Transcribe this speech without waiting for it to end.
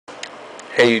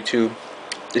Hey YouTube,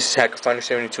 this is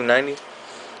HackerFinder7290,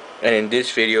 and in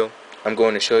this video I'm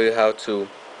going to show you how to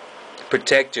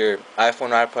protect your iPhone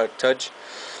or iPod Touch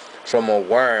from a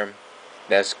worm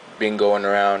that's been going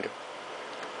around,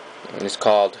 and it's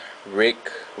called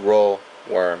RckRoll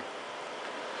Worm.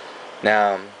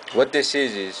 Now what this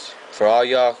is for all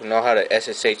y'all who know how to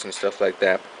SSH and stuff like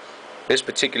that, this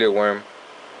particular worm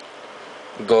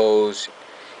goes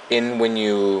in when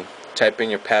you type in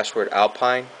your password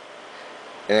Alpine.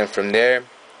 And then from there,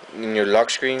 in your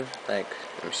lock screen, like,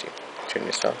 let me see, turn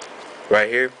this off. Right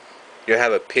here, you'll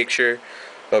have a picture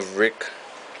of RckRoll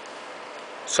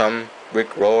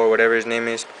or whatever his name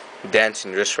is,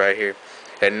 dancing just right here.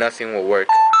 And nothing will work.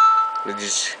 You'll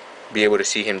just be able to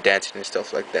see him dancing and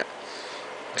stuff like that.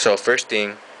 So first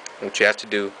thing, what you have to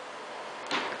do,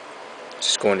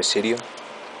 just go into Cydia.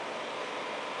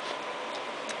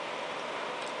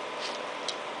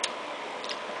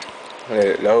 Let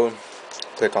it load.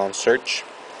 Click on search.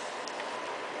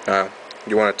 You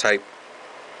want to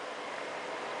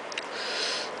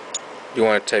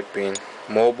type in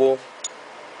mobile.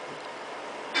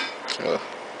 Give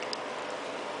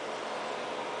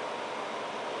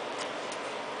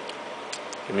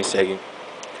me a second.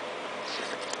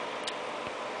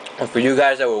 And for you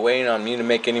guys that were waiting on me to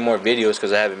make any more videos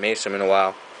because I haven't made some in a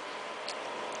while,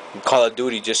 Call of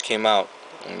Duty just came out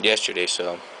yesterday,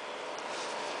 so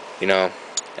you know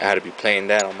I had to be playing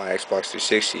that on my Xbox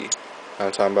 360. You know what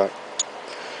I'm talking about?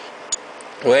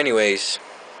 Well, anyways,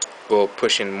 we'll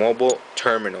push in mobile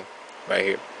terminal right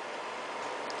here.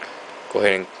 Go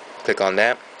ahead and click on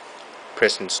that.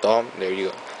 Press install. There you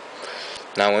go.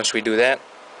 Now once we do that,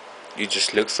 you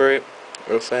just look for it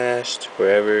real fast,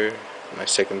 wherever, my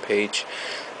second page,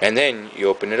 and then you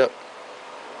open it up.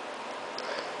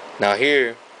 Now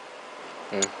here,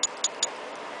 let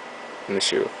me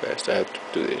see real fast. I have to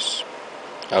do this.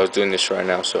 I was doing this right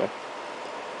now, so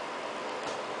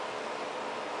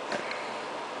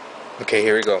okay,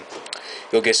 here we go.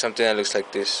 You'll get something that looks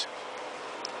like this.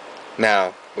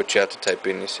 Now what you have to type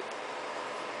in is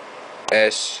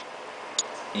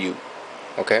SU.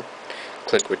 Okay,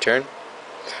 click return.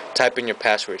 Type in your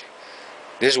password.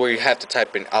 This is where you have to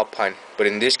type in Alpine, but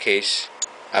in this case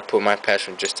I put my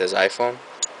password just as iPhone.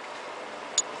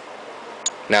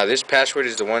 Now this password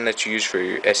is the one that you use for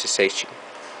your SSH,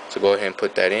 so go ahead and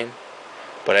put that in,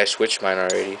 but I switched mine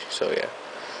already, so yeah.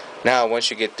 Now once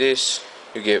you get this,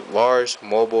 you get vars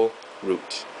mobile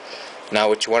root. Now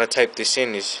what you want to type this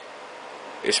in is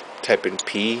type in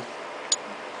PASSWD.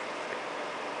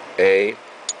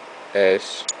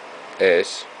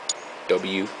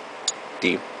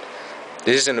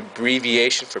 This is an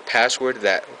abbreviation for password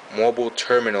that mobile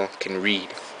terminal can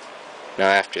read. Now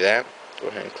after that, go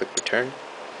ahead and click return.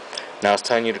 Now it's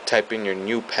telling you to type in your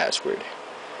new password.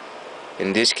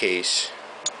 In this case,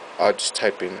 I'll just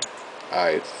type in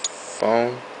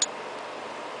iPhone.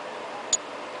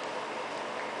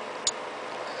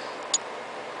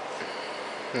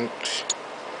 Oops.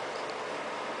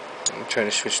 I'm trying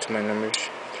to switch to my numbers.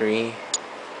 3GS.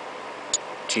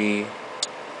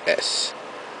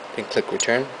 Then click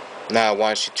return. Now I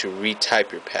want you to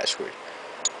retype your password.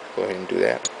 Go ahead and do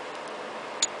that.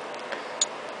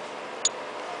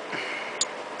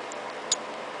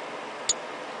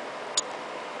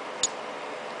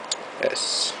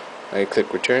 Yes. Now you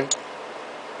click return.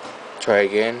 Try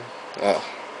again. Oh,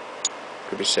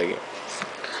 give me a second.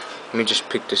 Let me just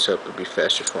pick this up. It'll be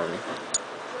faster for me.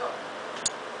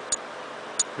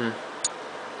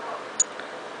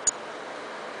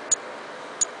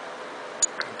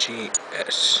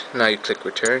 GS. Now you click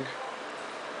return.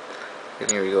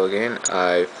 And here we go again.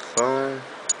 iPhone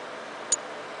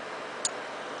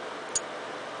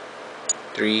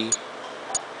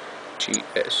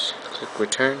 3GS. Click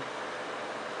return.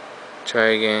 Try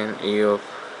again.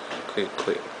 Click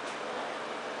quit.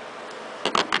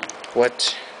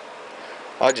 What?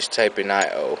 I'll just type in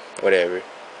IO. Whatever.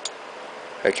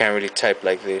 I can't really type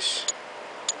like this.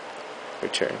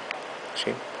 Return.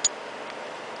 See?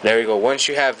 There we go. Once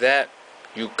you have that,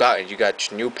 you got it. You got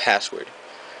your new password.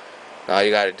 Now all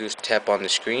you gotta do is tap on the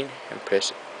screen and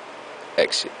press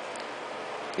exit.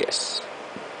 Yes.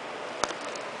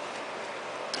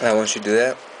 Now once you do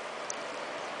that,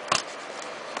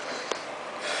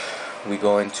 we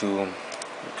go into the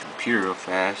computer real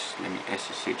fast. Let me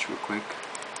SSH real quick.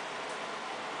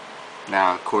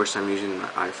 Now of course I'm using my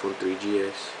iPhone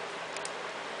 3GS.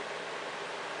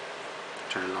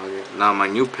 Trying to log in. Now my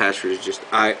new password is just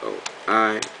IO.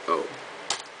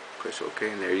 Press OK,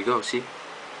 and there you go. See?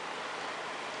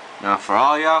 Now for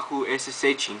all y'all who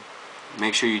SSHing,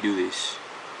 make sure you do this.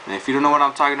 And if you don't know what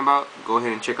I'm talking about, go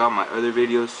ahead and check out my other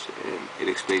videos and it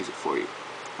explains it for you.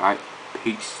 Alright,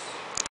 peace.